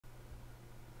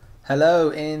Hello,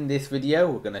 in this video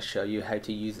we're going to show you how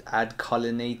to use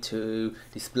AdColony to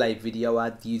display video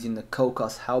ads using the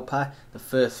Cocos helper. The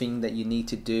first thing that you need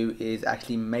to do is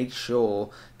actually make sure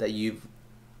that you've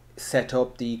set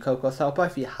up the Cocos helper.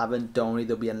 If you haven't done it,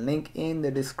 there'll be a link in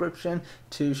the description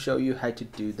to show you how to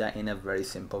do that in a very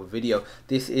simple video.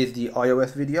 This is the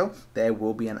iOS video. There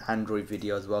will be an Android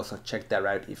video as well, so check that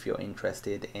out if you're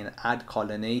interested in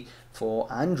AdColony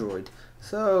for Android.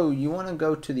 So you want to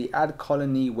go to the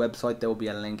AdColony website. There will be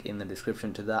a link in the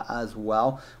description to that as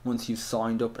well. Once you've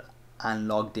signed up and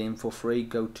logged in for free,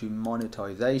 go to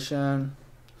monetization,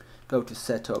 go to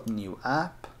set up new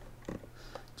app.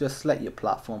 Just select your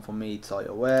platform. For me it's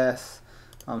iOS.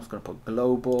 I'm just going to put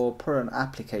global, put an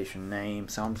application name,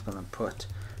 so I'm just going to put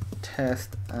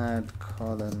test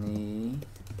AdColony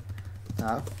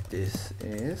app. This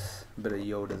is a bit of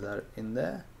Yoda there in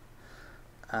there.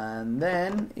 And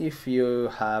then if you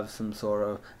have some sort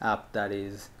of app that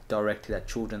is directed at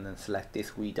children, then select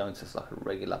this. We don't, just like a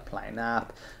regular plain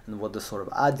app, and what the sort of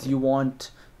ads you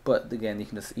want. But again, you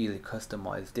can just easily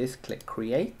customize this. Click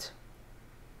create.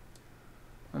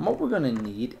 And what we're going to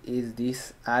need is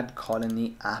this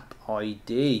AdColony app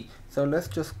ID. So let's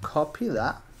just copy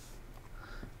that.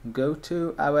 Go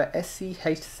to our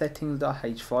SCH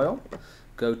settings.h file.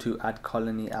 Go to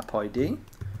AdColony app ID.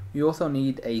 We also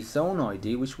need a zone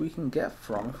ID, which we can get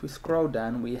from, if we scroll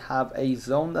down, we have a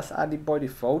zone that's added by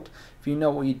default. If you know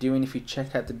what you're doing, if you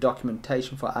check out the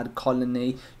documentation for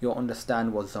AdColony, you'll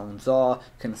understand what zones are. You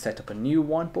can set up a new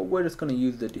one, but we're just going to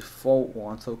use the default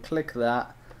one. So click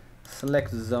that, select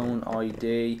zone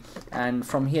ID, and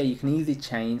from here you can easily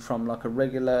change from like a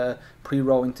regular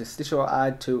pre-roll interstitial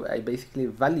ad to a basically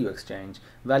value exchange.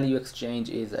 Value exchange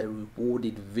is a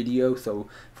rewarded video. So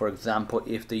for example,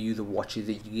 if the user watches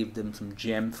it, you give them some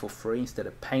gems for free instead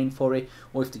of paying for it,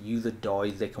 or if the user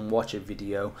dies, they can watch a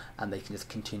video and they can just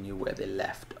continue where they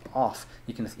left off.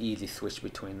 You can just easily switch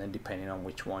between them depending on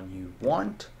which one you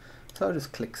want. So I'll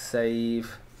just click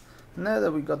save. Now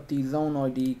that we got the zone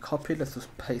ID copied, let's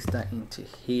just paste that into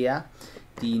here.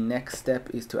 The next step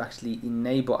is to actually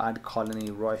enable AdColony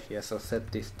right here. So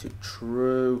set this to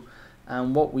true,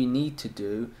 and what we need to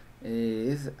do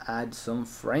is add some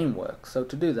framework. So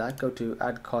to do that, go to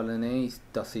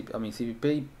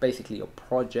AdColony.cpp, basically your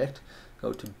project.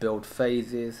 Go to build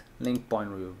phases, link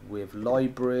binary with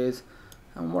libraries.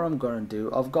 And what I'm going to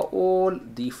do, I've got all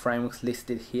the frameworks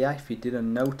listed here. If you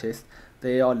didn't notice,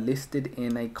 they are listed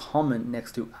in a comment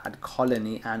next to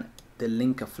AdColony and the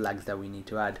linker flags that we need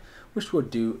to add, which we'll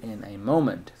do in a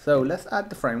moment. So let's add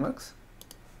the frameworks.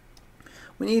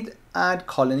 We need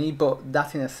AdColony, but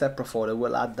that's in a separate folder.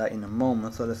 We'll add that in a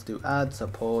moment. So let's do add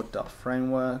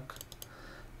support.framework.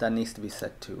 That needs to be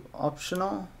set to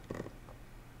optional.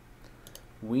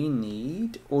 We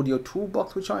need audio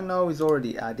toolbox, which I know is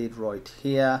already added right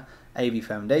here. AV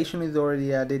foundation is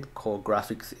already added. Core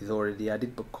graphics is already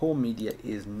added, but core media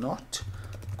is not.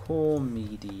 Core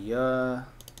media.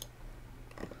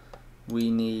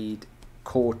 We need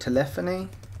core telephony.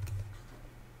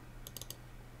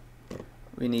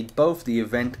 We need both the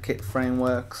event kit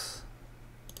frameworks.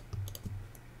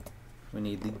 We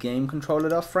need the game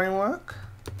controller.framework.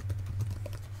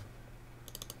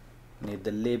 We need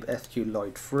the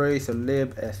libsqlite 3, so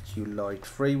libsqlite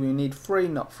 3, we need 3,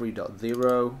 not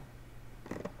 3.0.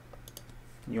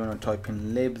 You want to type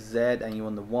in libz and you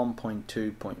want the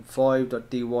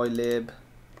 1.2.5.dylib.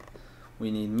 We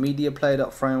need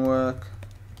mediaplayer.framework,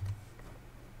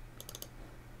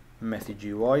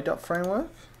 messageui.framework.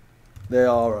 There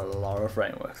are a lot of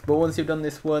frameworks, but once you've done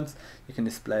this once, you can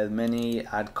display as many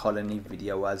AdColony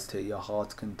video ads to your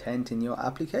heart's content in your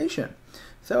application.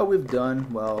 So we've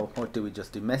done, well, what do we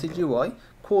just do? Message UI,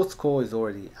 Quartz Core is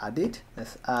already added.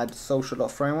 Let's add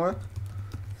social.framework,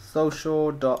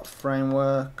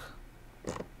 social.framework.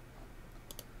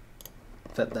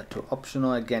 Set that to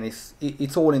optional. Again,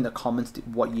 it's all in the comments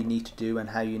what you need to do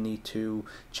and how you need to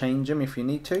change them if you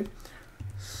need to.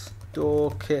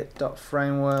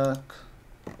 StoreKit.framework,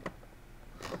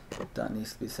 that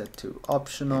needs to be set to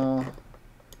optional.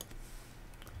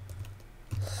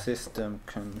 System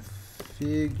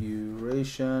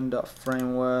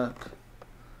configuration.framework,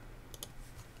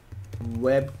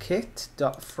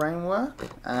 WebKit.framework,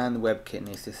 and WebKit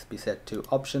needs to be set to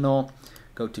optional.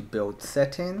 Go to build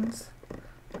settings,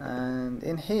 and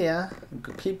in here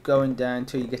keep going down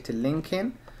until you get to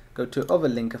linking. Go to other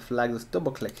linker flags, just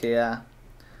double click here.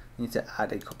 You need to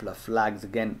add a couple of flags.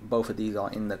 Again, both of these are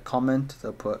in the comment,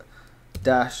 so put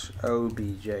 -objc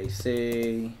 -f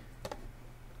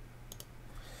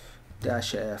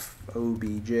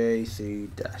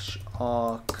objc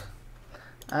 -arc,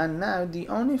 And now the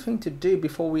only thing to do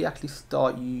before we actually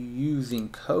start using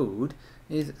code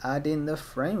is add in the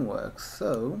framework.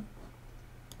 So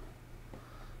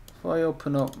if I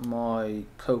open up my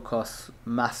Cocos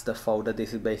master folder,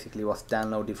 this is basically what's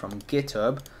downloaded from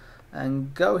GitHub,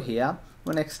 and go here, I'm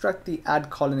going to extract the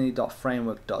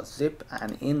AdColony.framework.zip,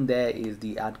 and in there is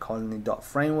the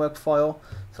AdColony.framework file.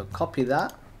 So copy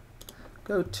that,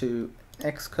 go to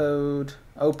Xcode,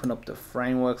 open up the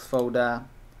frameworks folder,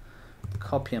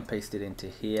 copy and paste it into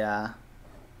here.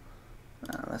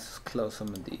 Let's close some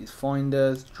of these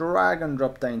finders, drag and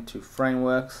drop down to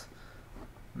frameworks.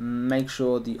 Make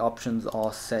sure the options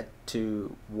are set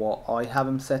to what I have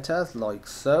them set as, like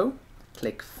so.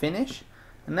 Click finish,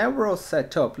 and now we're all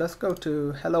set up. Let's go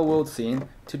to hello world scene.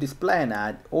 To display an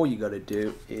ad, all you got to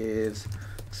do is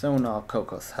Sonar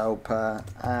Cocos helper,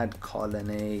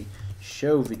 AdColony,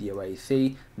 show video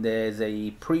AC. There's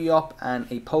a pre-op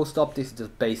and a post-op. This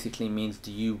just basically means,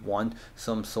 do you want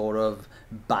some sort of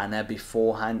banner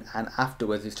beforehand, and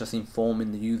afterwards it's just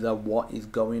informing the user what is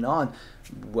going on.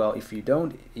 Well, if you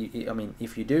don't,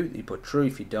 if you do, you put true.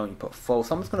 If you don't, you put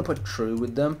false. I'm just going to put true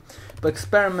with them, but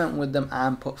experiment with them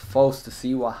and put false to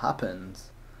see what happens.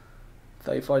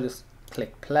 So if I just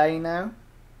click play now,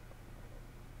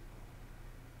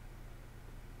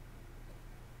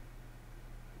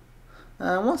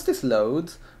 and once this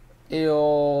loads,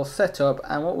 it'll set up,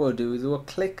 and what we'll do is we'll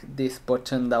click this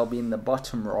button that'll be in the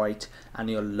bottom right, and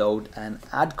you'll load an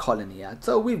AdColony ad.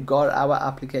 So we've got our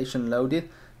application loaded.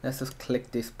 Let's just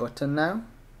click this button now.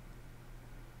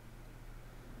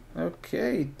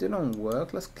 Okay, it didn't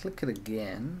work. Let's click it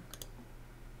again.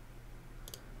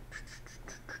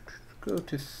 Go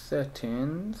to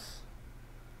settings.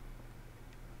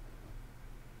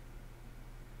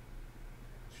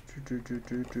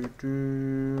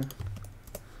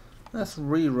 Let's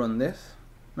rerun this.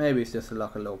 Maybe it's just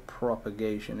like a little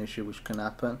propagation issue which can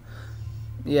happen.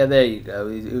 Yeah, there you go.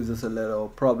 It was just a little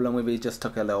problem with it. It just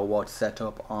took a little while to set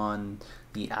up on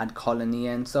the AdColony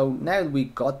end. So now we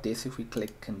got this, if we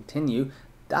click continue,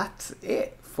 that's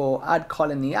it for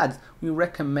AdColony ads. We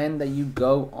recommend that you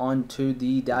go onto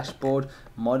the dashboard,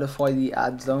 modify the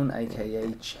ad zone,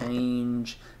 aka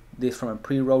change this from a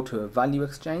pre-roll to a value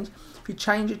exchange. If you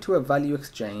change it to a value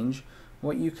exchange,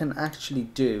 what you can actually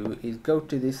do is go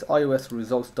to this iOS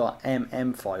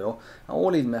results.mm file, and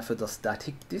all these methods are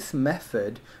static. This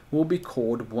method will be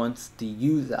called once the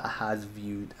user has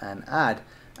viewed an ad,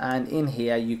 and in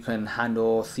here you can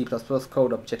handle C++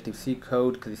 code, Objective-C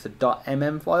code, because it's a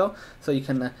 .mm file, so you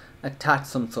can attach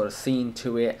some sort of scene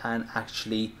to it and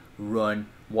actually run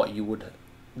what you would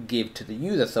give to the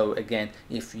user. So again,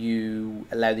 if you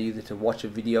allow the user to watch a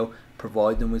video,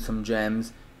 provide them with some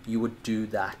gems, you would do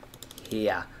that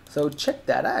here. So check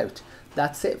that out.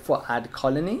 That's it for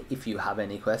AdColony. If you have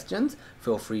any questions,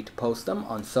 feel free to post them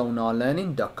on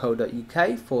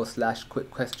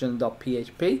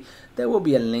sonarlearning.co.uk/quickquestions.php. There will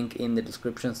be a link in the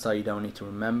description, so you don't need to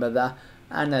remember that.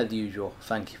 And as usual,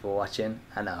 thank you for watching,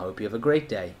 and I hope you have a great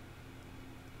day.